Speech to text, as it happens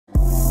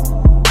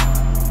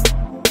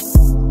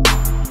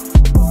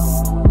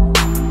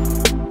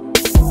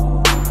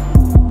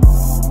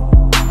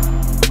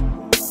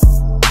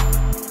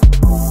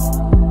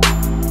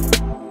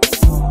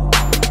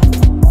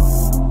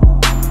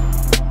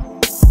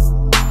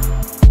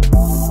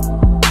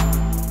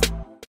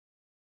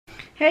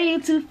Hey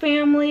YouTube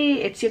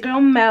family, it's your girl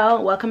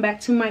Mel. Welcome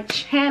back to my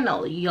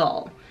channel,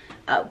 y'all.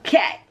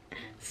 Okay,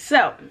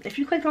 so if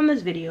you clicked on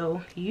this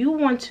video, you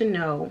want to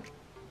know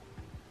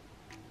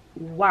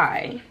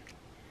why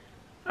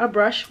a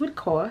brush would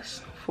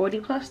cost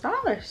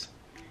 $40+.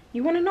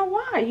 You want to know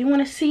why. You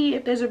want to see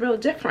if there's a real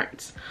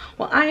difference.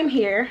 Well, I am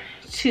here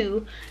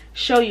to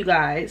show you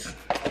guys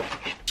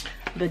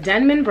the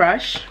Denman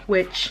brush,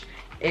 which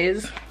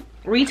is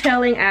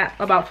retailing at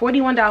about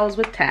 $41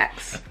 with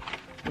tax.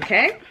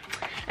 Okay,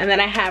 and then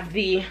I have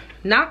the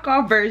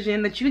knockoff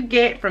version that you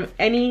get from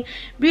any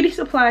beauty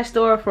supply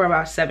store for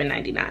about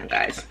 $7.99,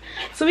 guys.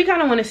 So we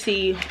kind of want to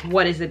see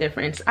what is the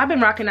difference. I've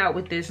been rocking out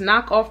with this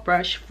knockoff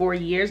brush for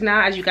years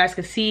now. As you guys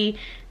can see,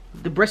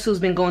 the bristles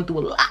been going through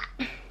a lot.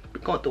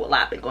 Been going through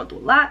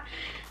a lot.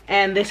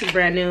 And this is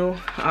brand new.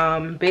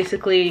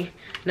 Basically,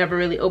 never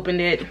really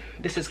opened it.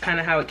 This is kind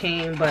of how it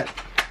came, but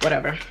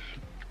whatever.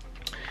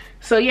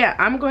 So yeah,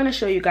 I'm going to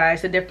show you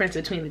guys the difference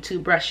between the two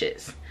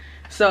brushes.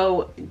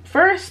 So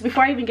first,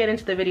 before I even get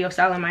into the video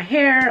styling my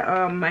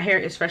hair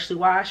is freshly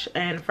washed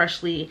and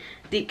freshly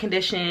deep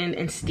conditioned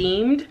and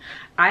steamed.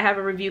 I have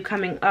a review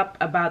coming up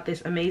about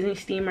this amazing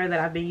steamer that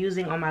I've been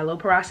using on my low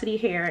porosity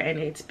hair, and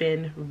it's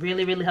been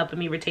really helping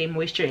me retain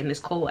moisture in this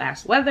cold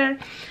ass weather.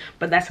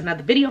 But that's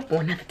another video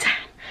for another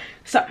time.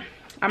 So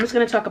I'm just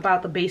going to talk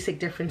about the basic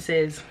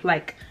differences,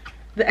 like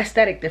the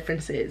aesthetic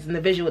differences and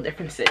the visual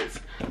differences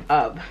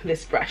of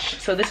this brush.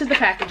 So this is the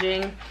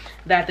packaging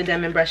that the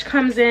Denman brush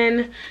comes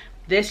in.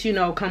 This, you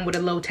know, come with a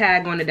low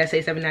tag on it that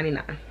says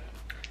 $7.99.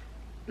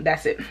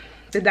 That's it.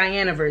 The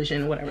Diana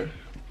version, whatever.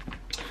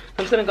 So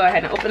I'm just gonna go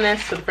ahead and open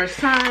this for the first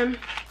time.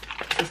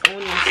 It's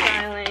only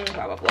styling,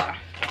 blah, blah,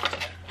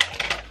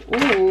 blah.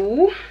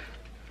 Ooh.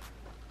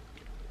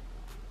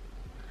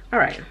 All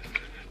right,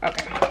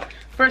 okay.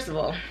 First of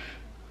all,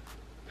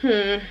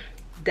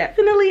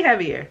 definitely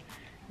heavier.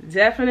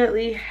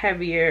 Definitely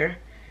heavier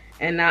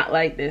and not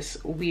like this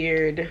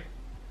weird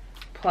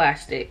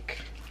plastic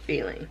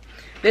feeling.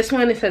 This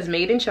one, it says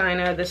made in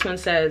China. This one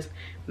says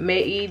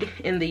made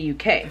in the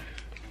UK.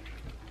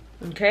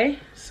 Okay,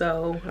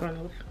 so I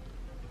don't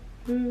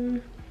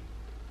know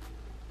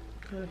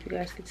if you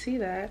guys could see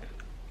that.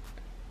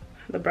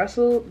 The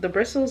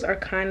bristles are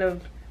kind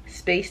of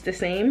spaced the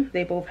same.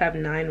 They both have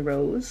 9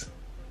 rows.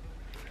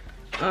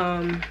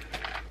 The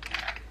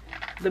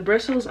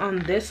bristles on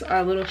this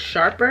are a little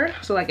sharper.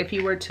 So like if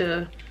you were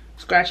to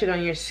scratch it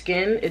on your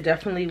skin, it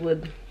definitely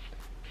would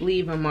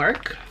leave a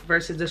mark,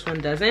 versus this one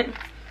doesn't.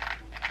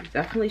 It's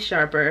definitely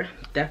sharper,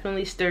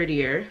 definitely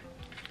sturdier.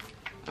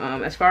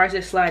 As far as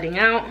it sliding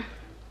out,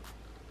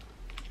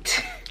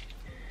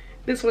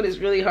 this one is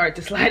really hard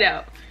to slide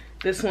out.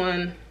 This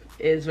one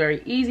is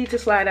very easy to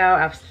slide out.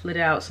 I've slid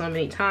it out so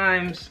many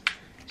times.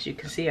 As you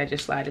can see, I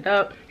just slide it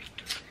up.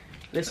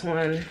 This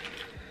one,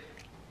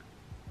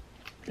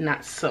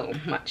 not so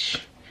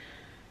much.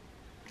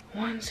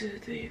 1, 2,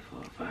 3,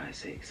 4, 5,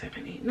 6,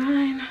 7, 8,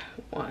 9.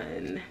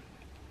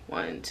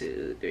 1,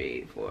 2,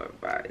 3, 4,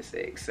 5,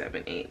 6,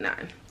 7, 8,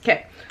 9.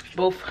 Okay,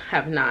 both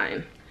have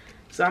 9.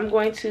 So I'm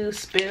going to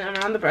spin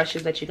around the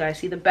brushes, let you guys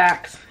see the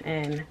backs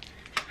and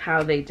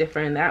how they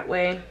differ in that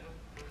way.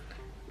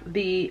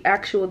 The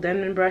actual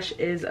Denman brush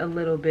is a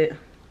little bit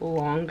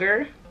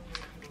longer.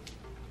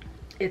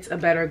 It's a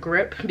better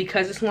grip.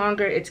 Because it's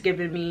longer, it's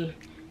giving me,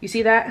 you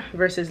see that?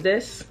 Versus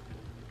this,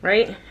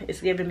 right?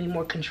 It's giving me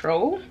more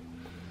control.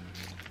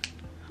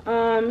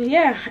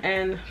 Yeah,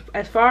 and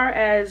as far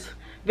as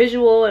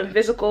visual and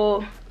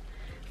physical,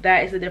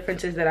 that is the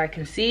differences that I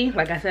can see.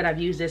 Like I said,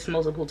 I've used this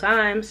multiple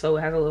times, so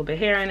it has a little bit of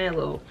hair in it, a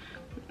little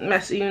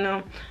messy, you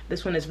know.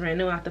 This one is brand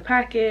new out the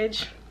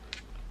package.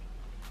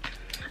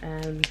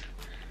 And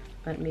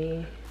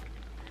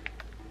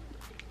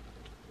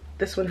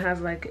this one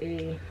has like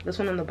this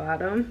one on the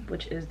bottom,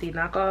 which is the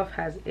knockoff,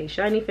 has a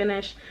shiny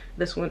finish.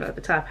 This one at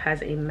the top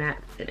has a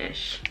matte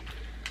finish.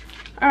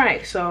 All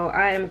right, so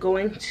I am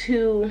going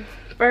to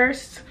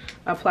first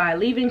apply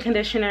leave-in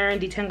conditioner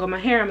and detangle my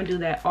hair. I'm gonna do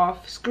that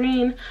off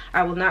screen.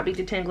 I will not be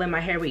detangling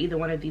my hair with either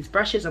one of these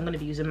brushes. I'm gonna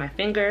be using my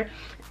fingers,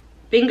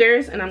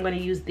 and I'm gonna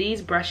use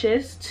these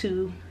brushes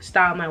to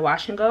style my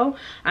wash and go.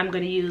 I'm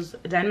gonna use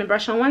a Denman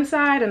brush on one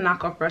side and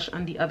knockoff brush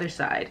on the other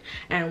side.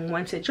 And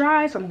once it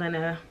dries, we're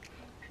gonna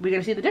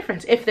see the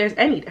difference, if there's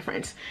any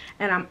difference.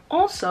 And I'm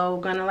also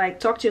gonna like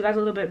talk to you guys a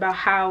little bit about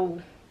how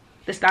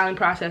the styling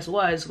process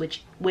was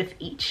with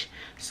each.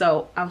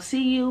 So I'll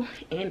see you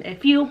in a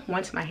few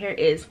once my hair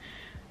is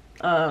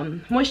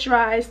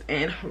moisturized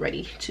and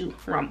ready to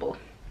rumble.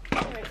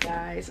 All right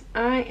guys,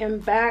 I am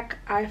back.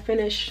 I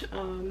finished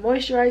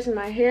moisturizing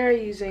my hair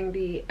using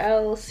the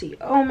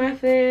LCO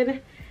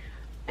method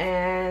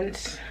and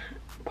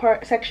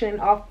sectioning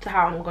off to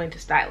how I'm going to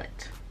style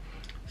it.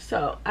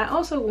 So I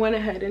also went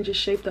ahead and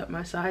just shaped up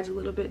my sides a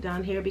little bit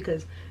down here,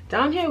 because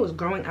down here was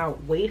growing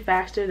out way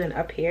faster than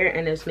up here,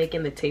 and it's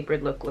making the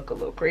tapered look a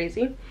little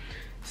crazy.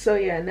 So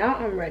yeah, now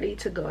I'm ready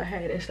to go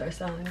ahead and start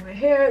styling my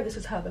hair. This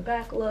is how the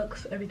back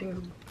looks.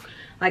 Everything's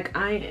like,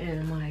 I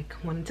am like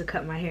wanting to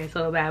cut my hair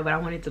so bad, but I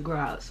want it to grow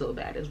out so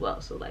bad as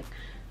well. So like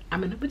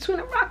I'm in between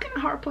a rock and a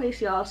hard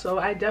place, y'all. So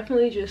I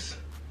definitely just,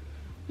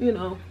 you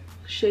know,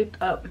 shaped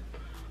up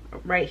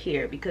right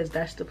here because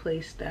that's the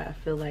place that I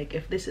feel like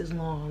if this is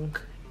long,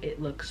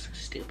 it looks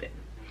stupid.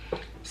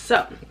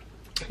 So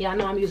y'all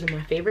know I'm using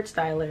my favorite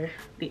styler,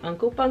 the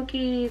Uncle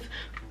Funky's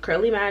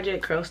Curly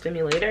Magic Curl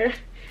Stimulator,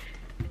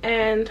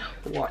 and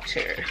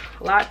water.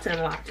 Lots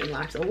and lots and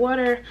lots of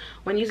water.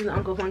 When using the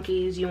Uncle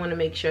Funky's, you want to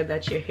make sure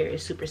that your hair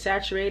is super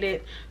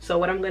saturated. So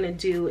what I'm going to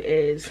do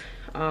is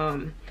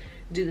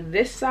do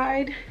this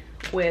side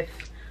with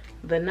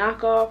the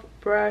knockoff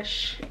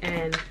brush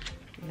and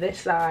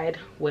this side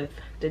with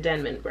the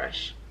Denman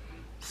brush.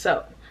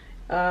 So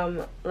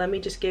let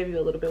me just give you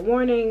a little bit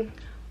warning.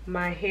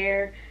 My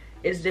hair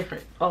is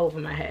different all over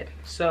my head,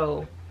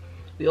 so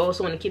we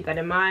also want to keep that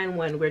in mind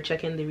when we're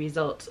checking the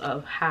results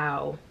of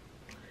how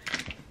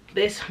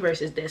this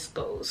versus this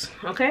goes.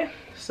 Okay,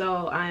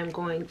 so I'm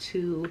going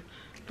to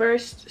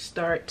first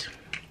start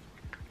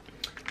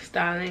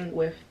styling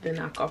with the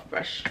knockoff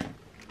brush.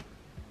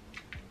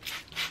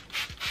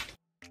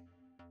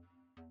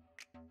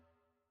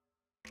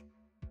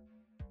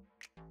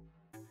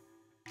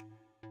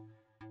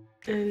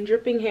 And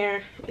dripping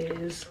hair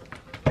is,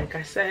 like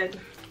I said,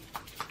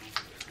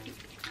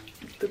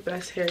 the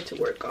best hair to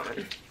work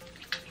on.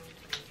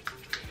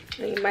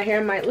 My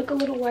hair might look a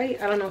little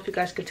white. I don't know if you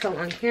guys could tell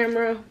on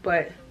camera,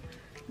 but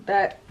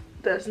that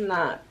does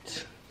not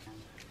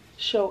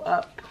show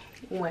up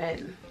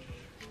when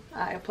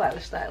I apply the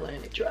styler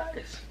and it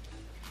dries.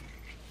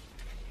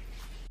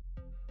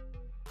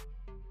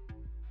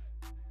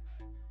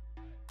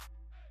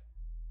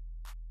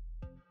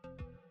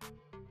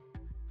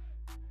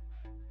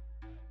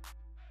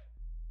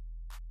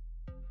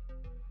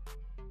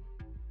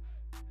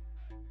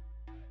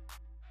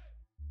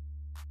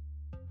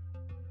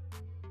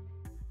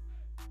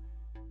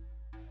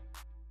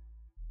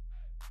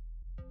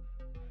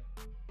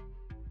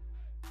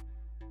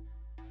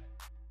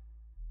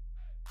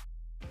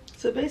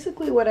 So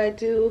basically what I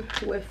do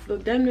with the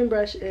Denman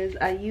brush is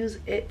I use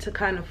it to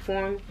kind of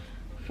form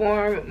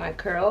my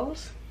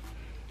curls,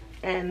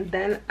 and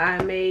then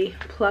I may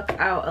pluck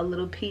out a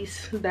little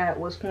piece that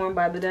was formed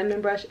by the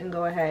Denman brush and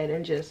go ahead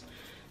and just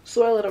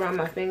swirl it around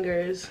my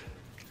fingers.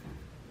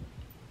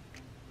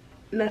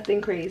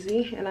 Nothing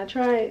crazy. And I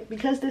try,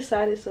 because this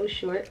side is so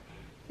short,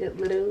 it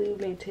literally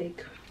may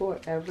take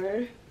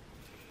forever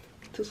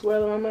to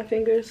swirl around my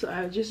fingers, so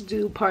I just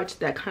do parts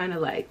that kind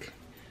of like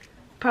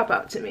pop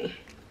out to me,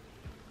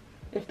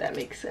 if that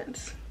makes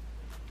sense.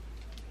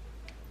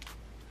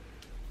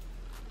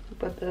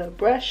 But the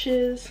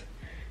brushes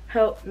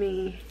help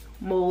me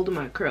mold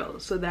my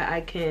curls so that I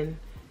can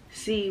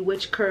see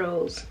which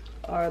curls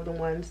are the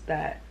ones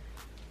that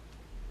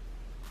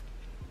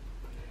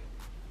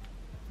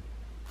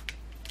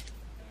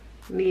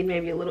need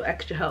maybe a little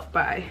extra help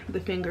by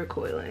the finger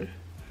coiling.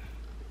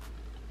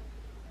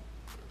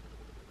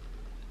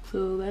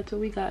 So that's what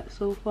we got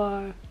so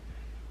far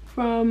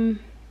from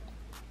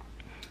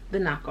the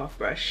knockoff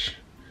brush.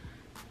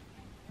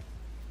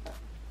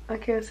 I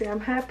can't say I'm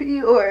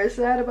happy or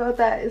sad about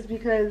that, is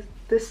because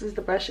this is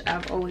the brush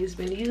I've always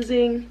been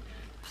using,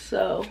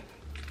 so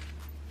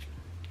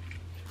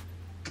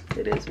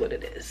it is what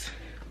it is.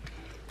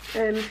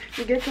 And if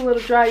it gets a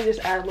little dry, you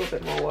just add a little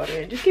bit more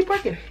water and just keep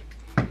working.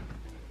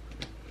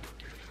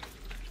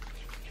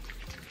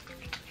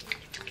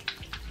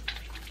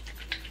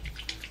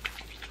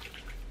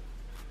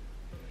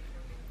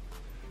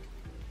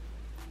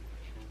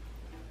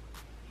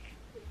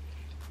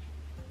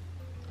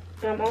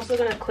 And I'm also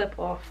gonna clip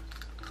off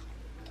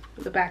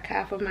the back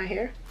half of my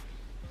hair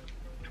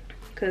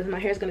because my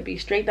hair is gonna be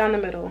straight down the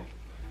middle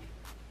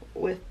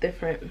with the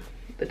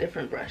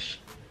different brush.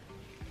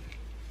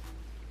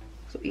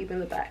 So even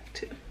the back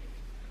too.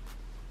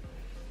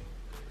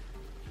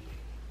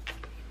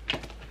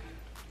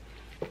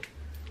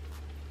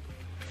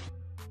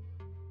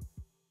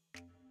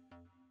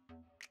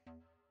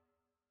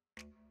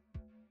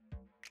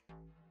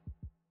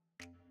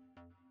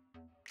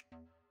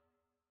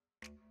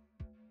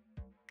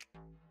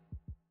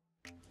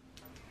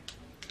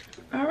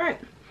 All right,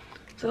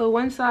 so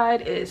one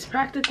side is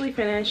practically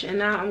finished, and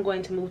now I'm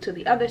going to move to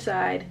the other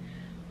side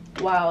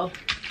while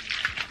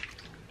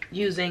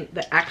using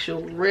the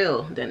actual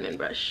real Denman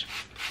brush.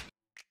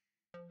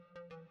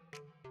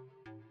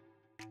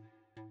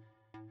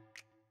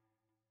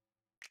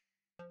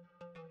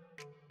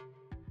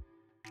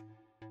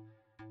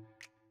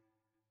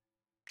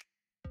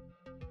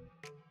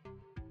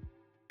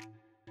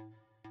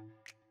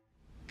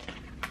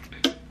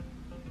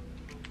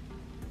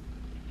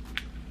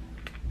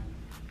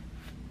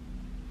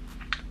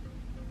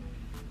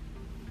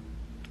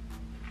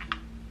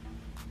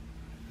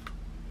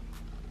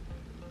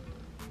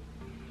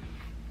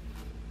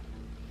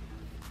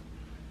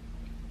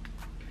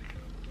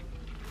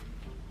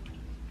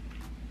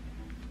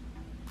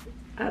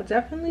 I'll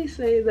definitely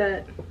say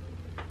that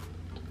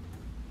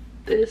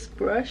this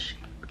brush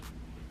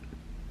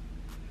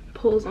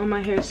pulls on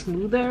my hair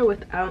smoother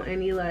without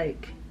any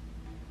like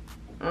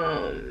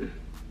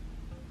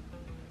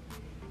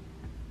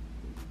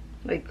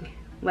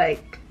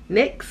like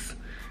nicks.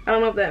 I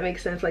don't know if that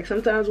makes sense. Like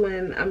sometimes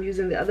when I'm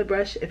using the other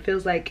brush, it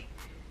feels like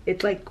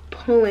it's like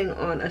pulling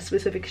on a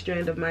specific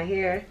strand of my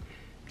hair,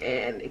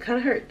 and it kind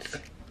of hurts.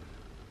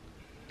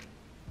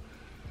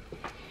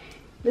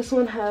 This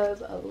one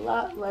has a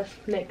lot less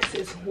nicks.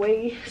 It's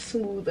way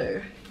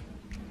smoother.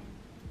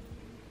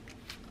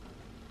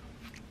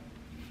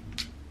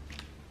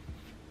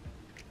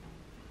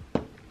 I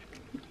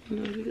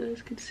don't know if you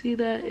guys could see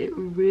that. It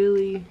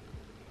really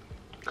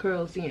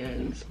curls the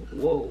ends.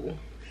 Whoa.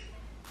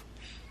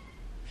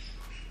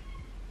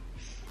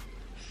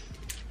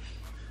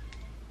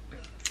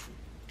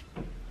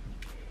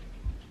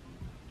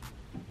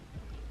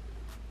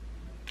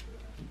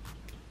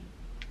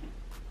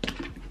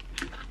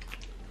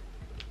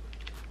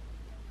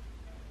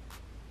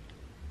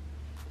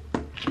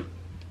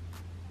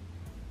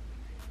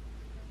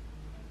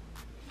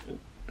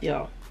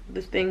 Yo,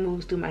 this thing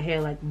moves through my hair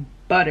like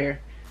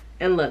butter.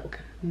 And look,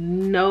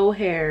 no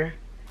hair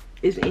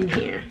is in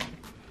here.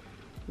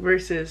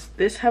 Versus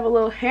this have a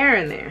little hair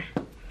in there.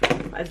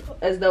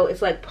 As though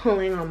it's like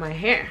pulling on my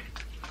hair.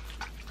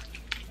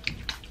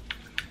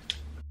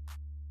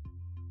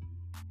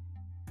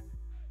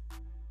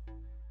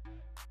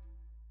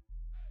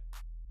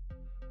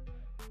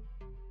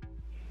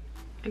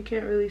 I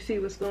can't really see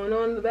what's going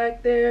on in the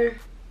back there.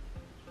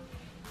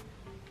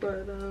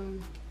 But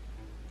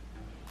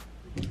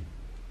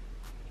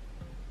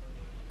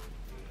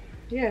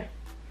yeah,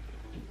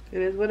 it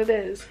is what it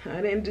is.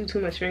 I didn't do too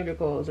much finger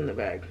coils in the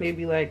back.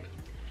 Maybe like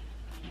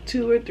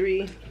 2 or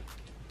 3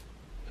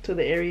 to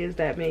the areas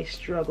that may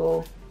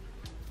struggle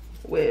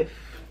with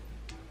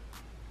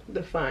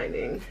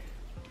defining,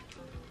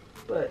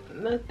 but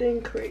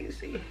nothing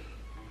crazy.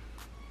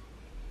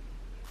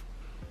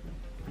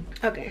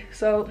 Okay,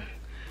 so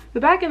the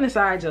back and the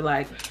sides are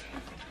like,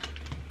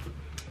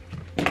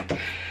 I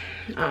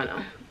don't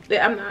know.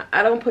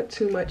 I don't put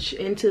too much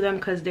into them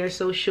because they're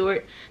so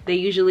short. They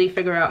usually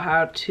figure out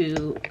how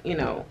to, you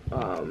know,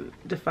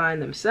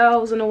 define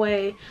themselves in a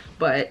way,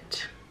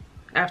 but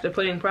after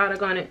putting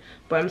product on it.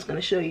 But I'm just going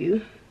to show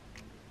you.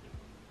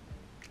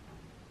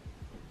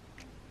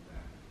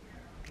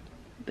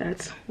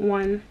 That's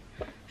one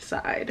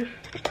side.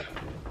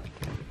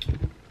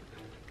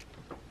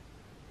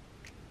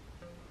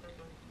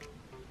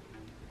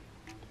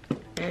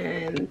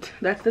 And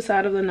that's the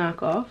side of the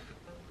knockoff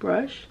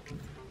brush.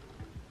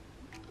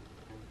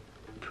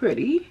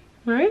 Pretty,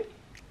 right?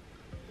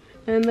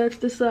 And that's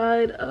the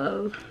side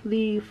of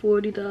the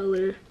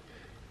 $40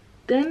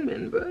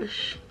 Denman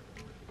brush.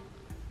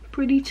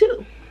 Pretty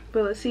too.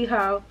 But let's see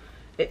how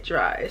it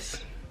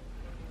dries.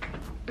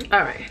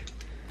 Alright,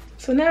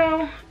 so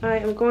now I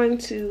am going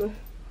to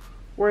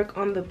work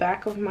on the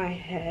back of my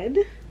head,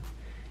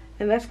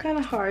 and that's kind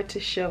of hard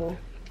to show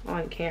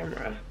on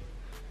camera.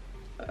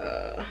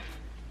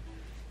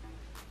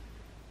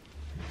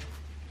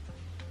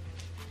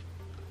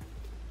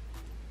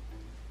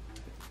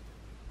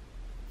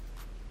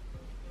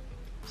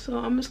 So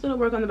I'm just gonna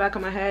work on the back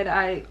of my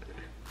head.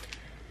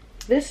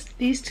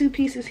 These 2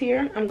 pieces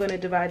here, I'm gonna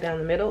divide down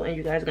the middle, and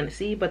you guys are gonna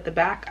see. But the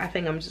back, I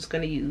think I'm just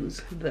gonna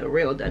use the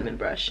real Denman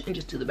brush and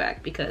just do the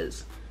back,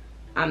 because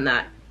I'm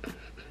not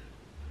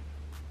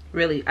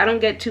really, I don't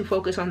get too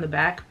focused on the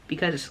back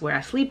because it's where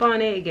I sleep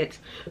on it. It gets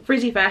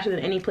frizzy faster than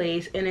any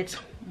place, and it's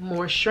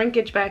more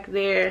shrinkage back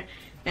there,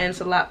 and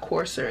it's a lot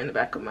coarser in the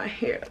back of my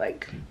hair,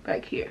 like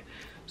back here.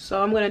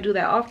 So I'm gonna do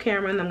that off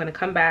camera, and I'm gonna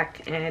come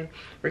back and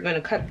we're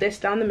gonna cut this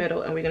down the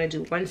middle, and we're gonna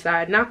do one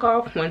side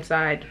knockoff, one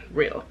side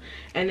real.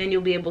 And then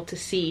you'll be able to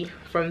see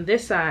from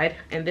this side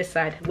and this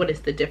side what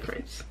is the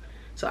difference.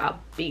 So I'll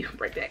be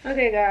right back.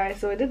 Okay guys,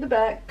 so I did the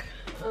back.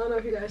 I don't know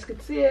if you guys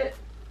could see it.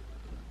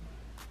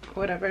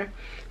 Whatever.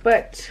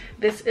 But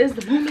this is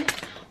the moment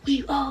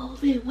we've all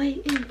been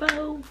waiting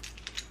for.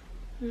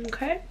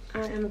 Okay, I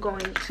am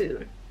going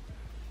to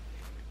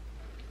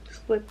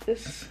split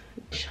this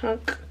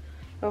chunk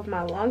of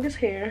my longest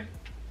hair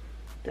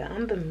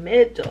down the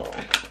middle.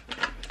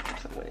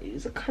 So I'm going to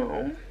use a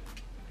comb.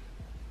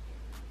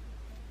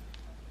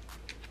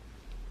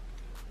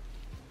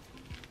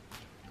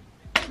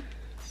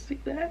 See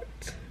that?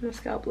 My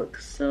scalp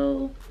looks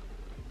so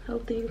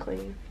healthy and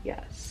clean.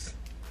 Yes.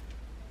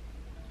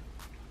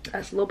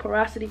 That's low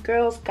porosity,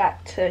 girls.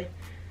 Got to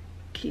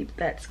keep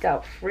that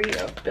scalp free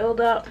of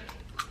buildup.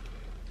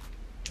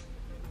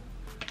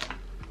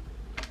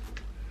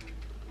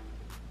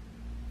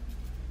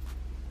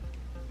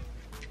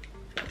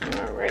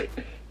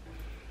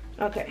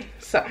 Okay,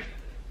 so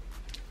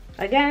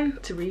again,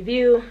 to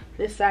review,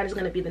 this side is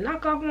going to be the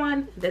knockoff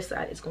one, this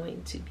side is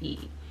going to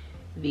be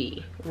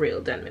the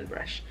real Denman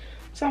brush.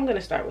 So I'm going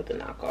to start with the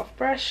knockoff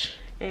brush,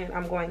 and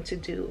I'm going to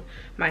do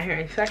my hair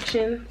in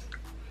sections,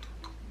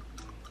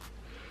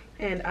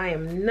 and I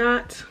am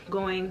not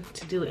going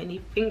to do any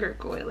finger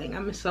coiling.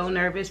 I'm so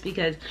nervous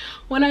because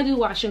when I do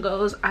wash and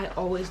goes, I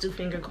always do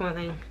finger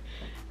coiling.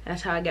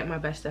 That's how I get my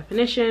best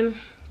definition,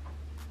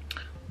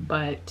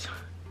 but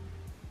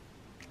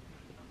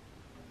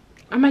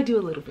I might do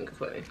a little finger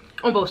coiling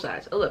on both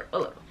sides, a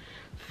little,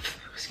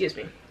 excuse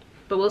me,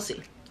 but we'll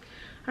see.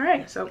 All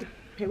right, so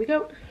here we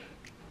go.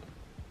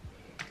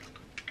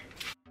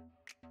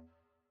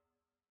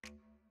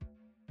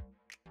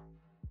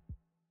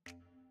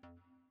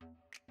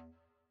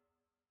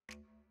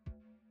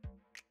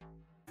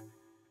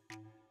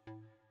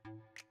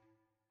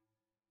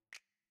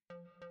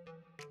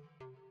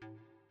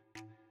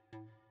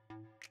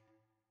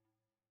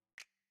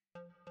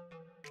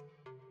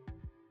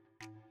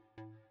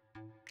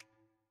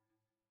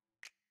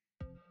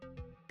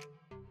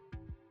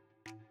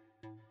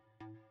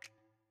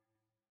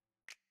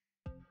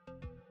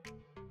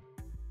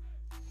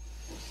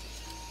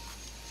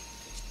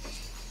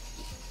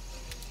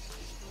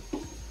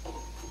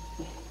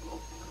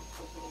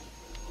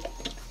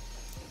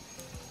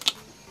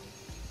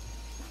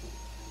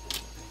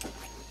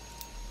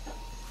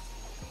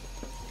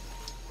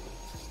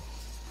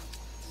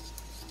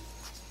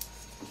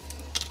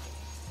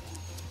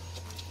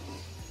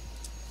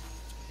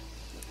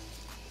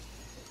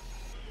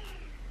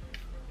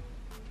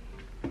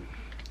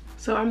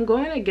 So I'm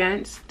going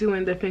against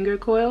doing the finger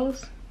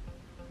coils.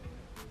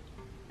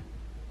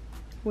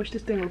 Wish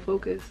this thing will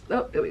focus.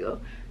 Oh, there we go.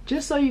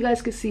 Just so you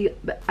guys can see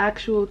the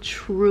actual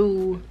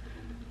true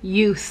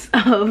use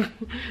of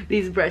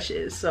these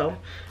brushes. So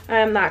I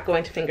am not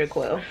going to finger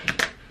coil.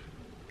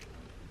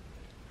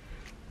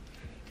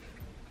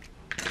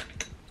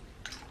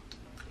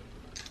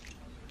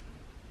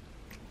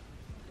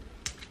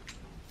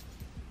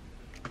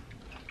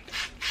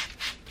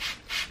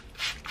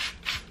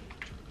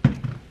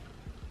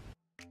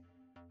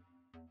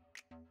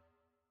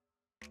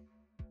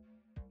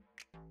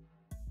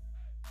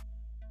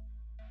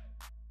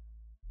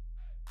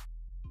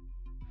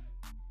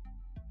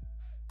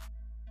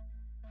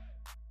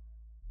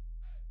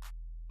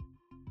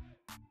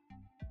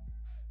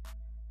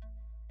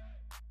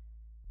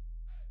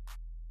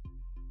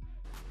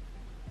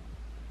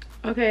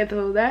 Okay,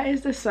 so that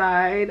is the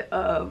side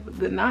of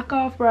the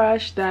knockoff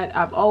brush that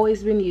I've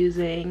always been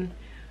using,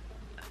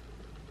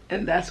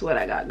 and that's what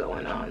I got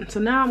going on. So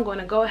now I'm going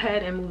to go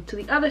ahead and move to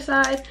the other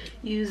side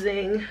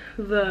using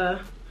the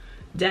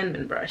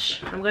Denman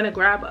brush. I'm going to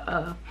grab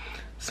a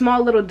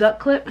small little duck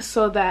clip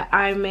so that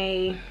I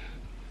may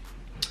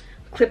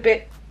clip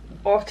it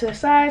off to the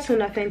side so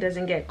nothing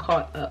doesn't get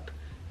caught up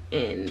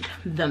in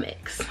the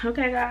mix.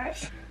 Okay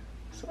guys,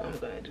 so I'm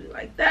going to do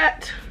like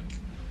that.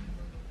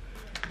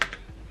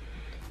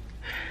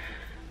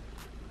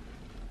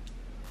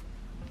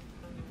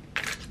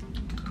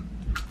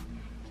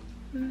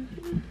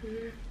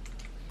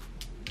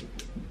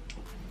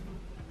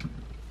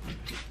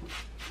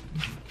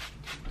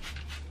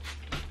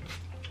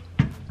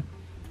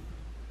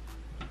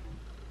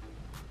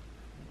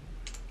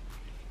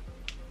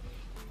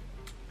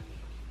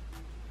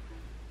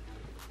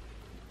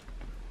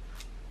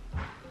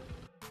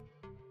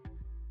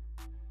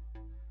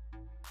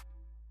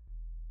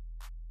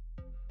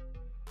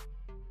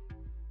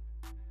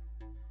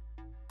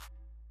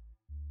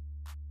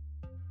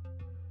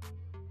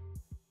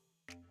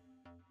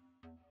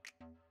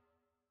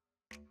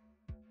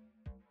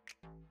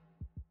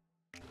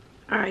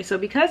 Alright, so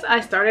because I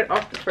started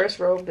off the first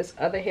row of this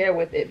other hair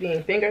with it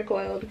being finger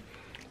coiled,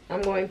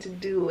 I'm going to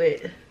do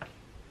it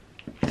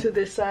to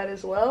this side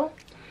as well.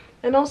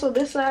 And also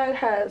this side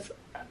has,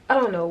 I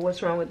don't know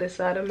what's wrong with this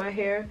side of my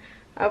hair.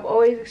 I've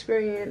always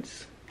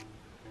experienced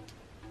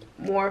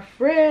more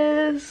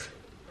frizz,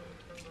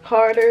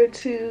 harder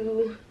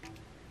to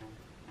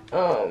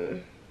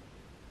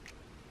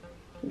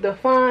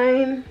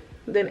define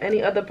than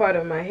any other part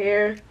of my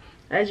hair.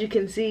 As you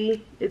can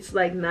see, it's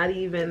like not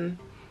even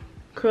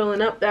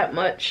curling up that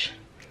much.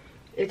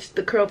 It's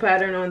the curl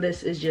pattern on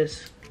this is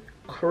just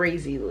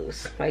crazy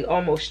loose, like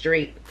almost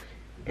straight,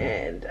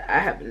 and I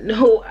have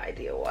no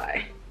idea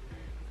why.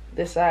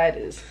 This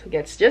side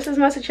gets just as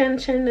much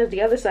attention as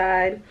the other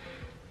side.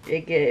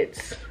 It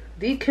gets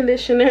deep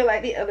conditioner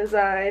like the other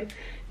side,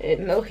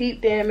 and no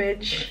heat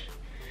damage.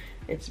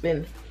 It's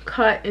been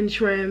cut and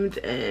trimmed,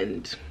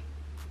 and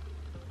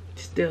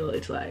still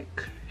it's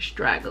like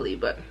straggly,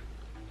 but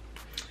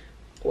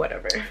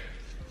whatever.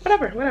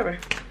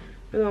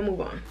 We're gonna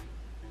move on.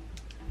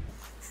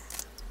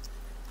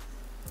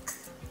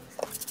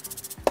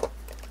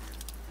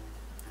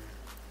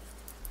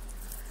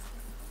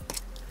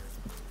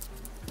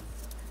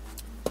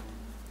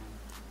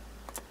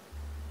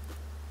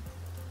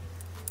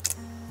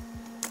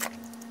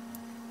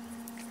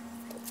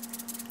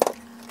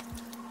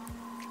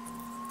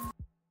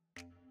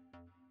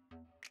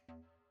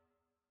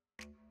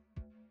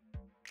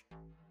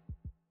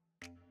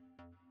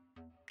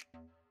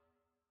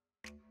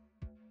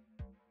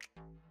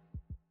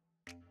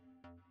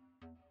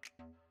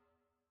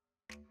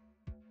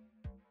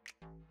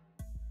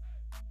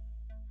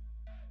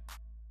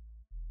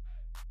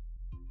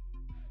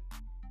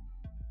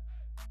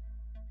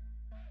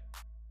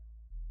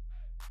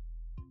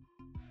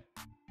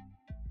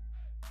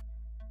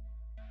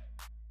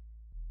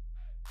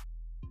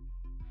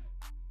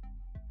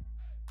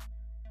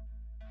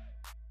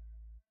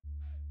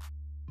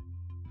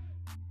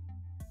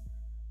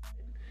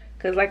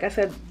 Because like I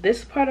said,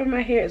 this part of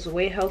my hair is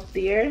way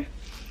healthier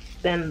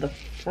than the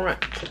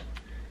front.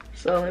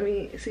 So let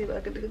me see if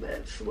I can do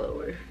that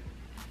slower.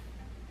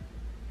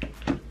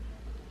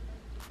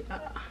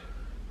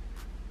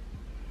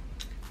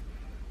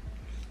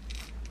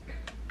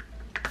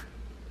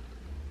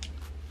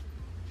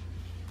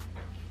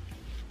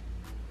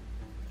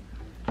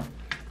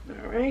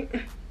 Alright.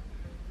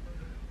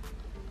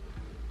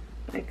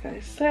 Like I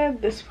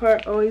said, this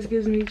part always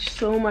gives me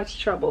so much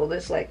trouble.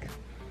 This like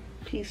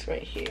piece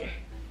right here.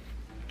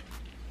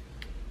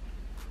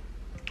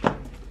 I'm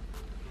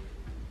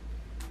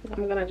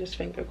gonna just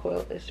finger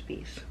coil this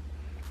piece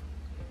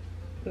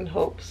in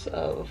hopes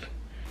of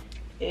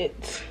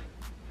it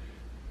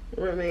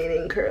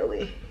remaining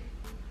curly.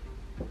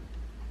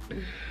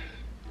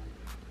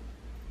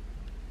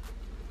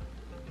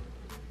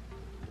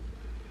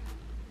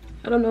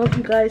 I don't know if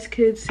you guys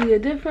could see a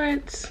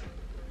difference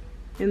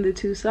in the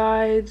two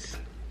sides.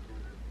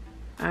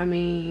 I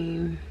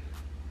mean,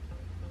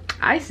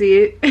 I see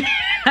it.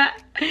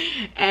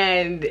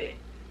 And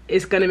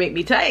it's gonna make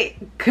me tight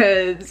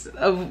because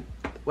of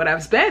what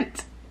I've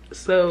spent.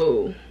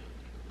 So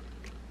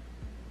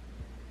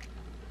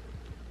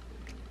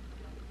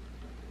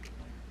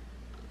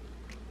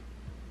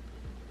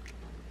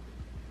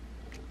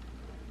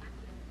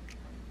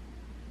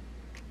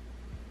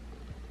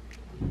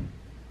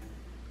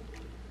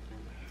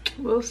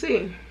we'll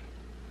see.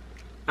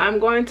 I'm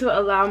going to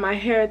allow my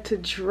hair to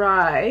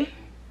dry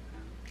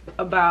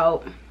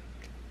about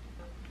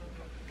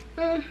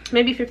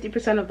maybe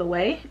 50% of the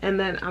way, and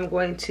then I'm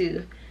going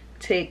to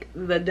take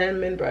the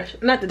Denman brush,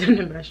 not the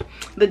Denman brush,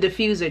 the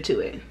diffuser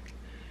to it.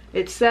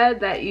 It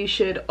said that you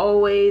should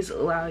always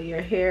allow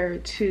your hair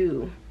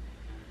to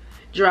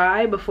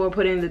dry before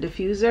putting the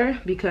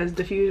diffuser because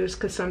diffusers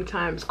could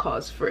sometimes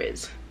cause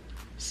frizz.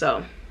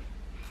 So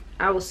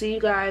I will see you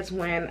guys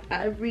when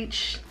I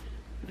reach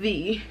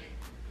the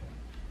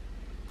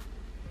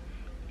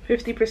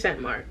 50%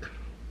 mark.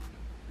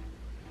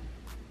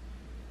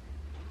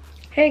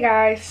 Hey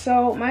guys,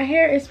 so my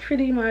hair is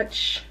pretty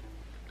much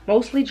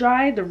mostly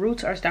dry. The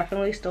roots are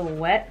definitely still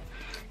wet,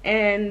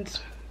 and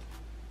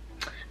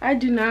I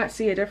do not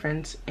see a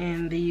difference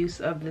in the use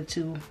of the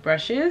two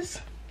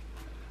brushes.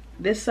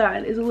 This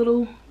side is a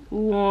little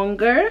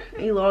longer,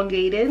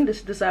 elongated. This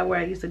is the side where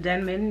I use the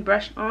Denman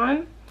brush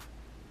on,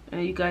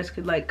 and you guys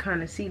could like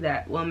kind of see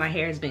that. Well, my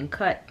hair has been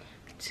cut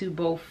to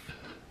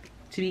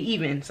be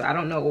even, so I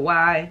don't know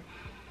why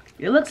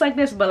it looks like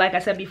this, but like I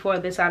said before,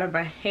 this side of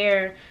my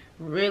hair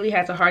really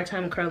has a hard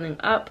time curling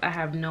up. I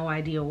have no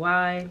idea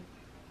why.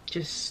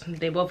 Just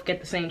they both get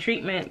the same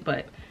treatment,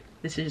 but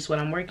this is just what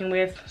I'm working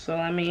with. So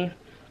let me,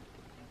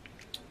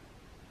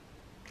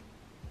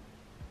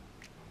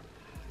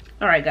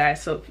 all right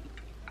guys, so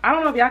I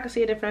don't know if y'all can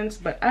see a difference,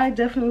 but I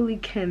definitely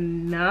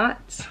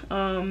cannot.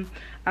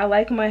 I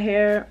like my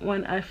hair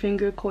when I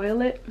finger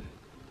coil it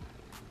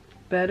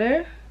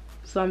better,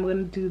 so I'm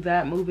gonna do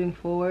that moving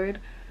forward.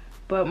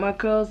 But my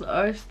curls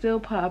are still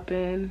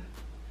popping,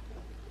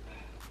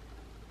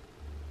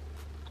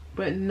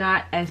 but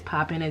not as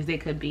popping as they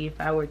could be if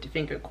I were to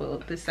finger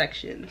coil the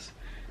sections.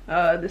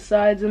 The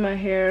sides of my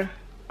hair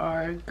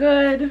are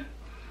good.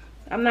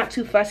 I'm not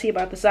too fussy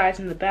about the sides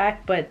and the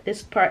back, but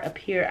this part up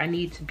here I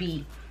need to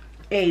be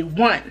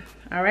A1.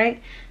 All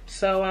right,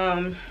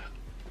 so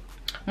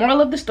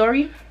moral of the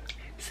story,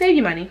 save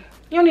your money.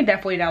 You don't need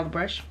that $40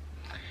 brush.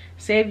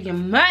 Save your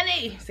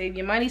money, save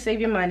your money,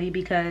 save your money,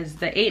 because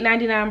the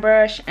 $8.99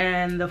 brush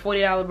and the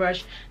 $40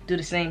 brush do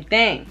the same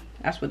thing.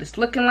 That's what it's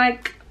looking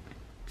like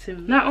to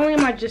me. Not only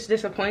am I just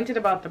disappointed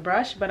about the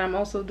brush, but I'm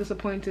also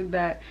disappointed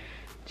that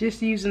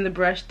just using the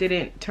brush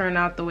didn't turn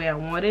out the way I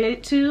wanted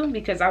it to,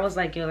 because I was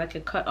like, yo, that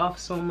could cut off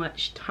so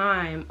much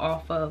time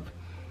off of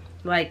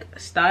like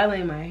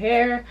styling my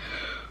hair.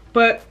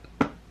 But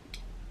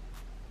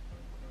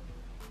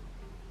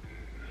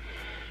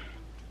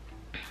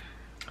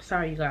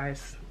sorry you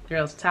guys,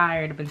 girl's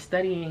tired. I've been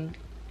studying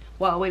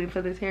while waiting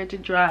for this hair to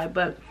dry.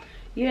 But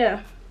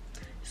yeah,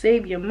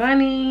 save your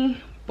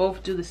money.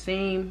 Both do the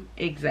same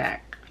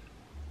exact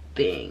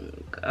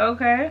thing,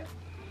 okay?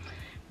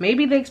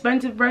 Maybe the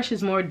expensive brush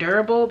is more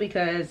durable,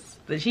 because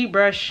the cheap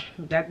brush,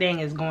 that thing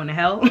is going to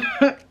hell.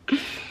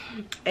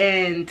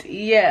 And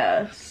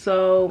yeah,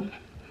 so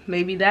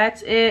maybe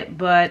that's it.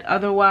 But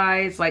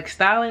otherwise, like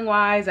styling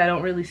wise, I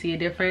don't really see a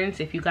difference.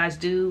 If you guys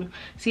do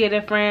see a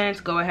difference,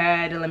 go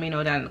ahead and let me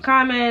know down in the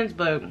comments.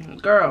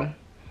 But girl,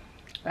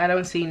 I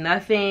don't see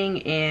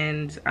nothing,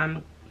 and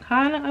I'm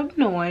kind of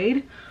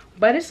annoyed,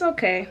 but it's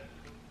okay.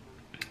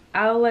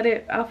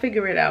 I'll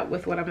figure it out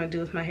with what I'm gonna do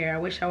with my hair. I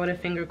wish I would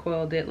have finger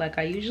coiled it like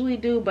I usually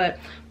do, but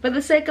for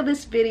the sake of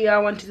this video, I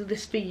want to do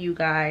this for you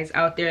guys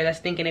out there that's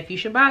thinking if you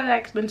should buy that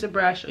expensive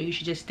brush or you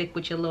should just stick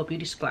with your little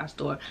beauty supply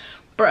store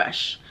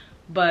brush.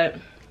 But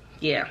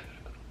yeah,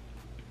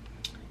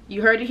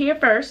 you heard it here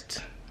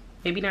first.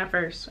 Maybe not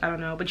first, I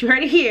don't know, but you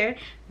heard it here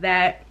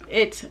that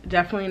it's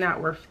definitely not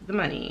worth the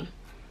money.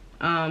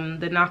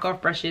 The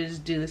knockoff brushes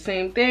do the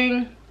same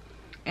thing.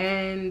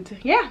 And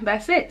yeah,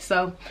 that's it.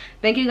 So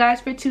thank you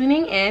guys for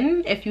tuning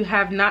in. If you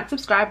have not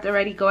subscribed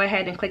already, go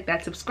ahead and click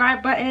that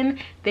subscribe button.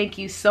 Thank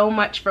you so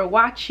much for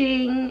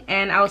watching,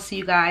 and I'll see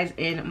you guys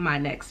in my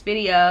next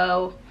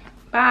video.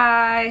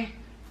 Bye.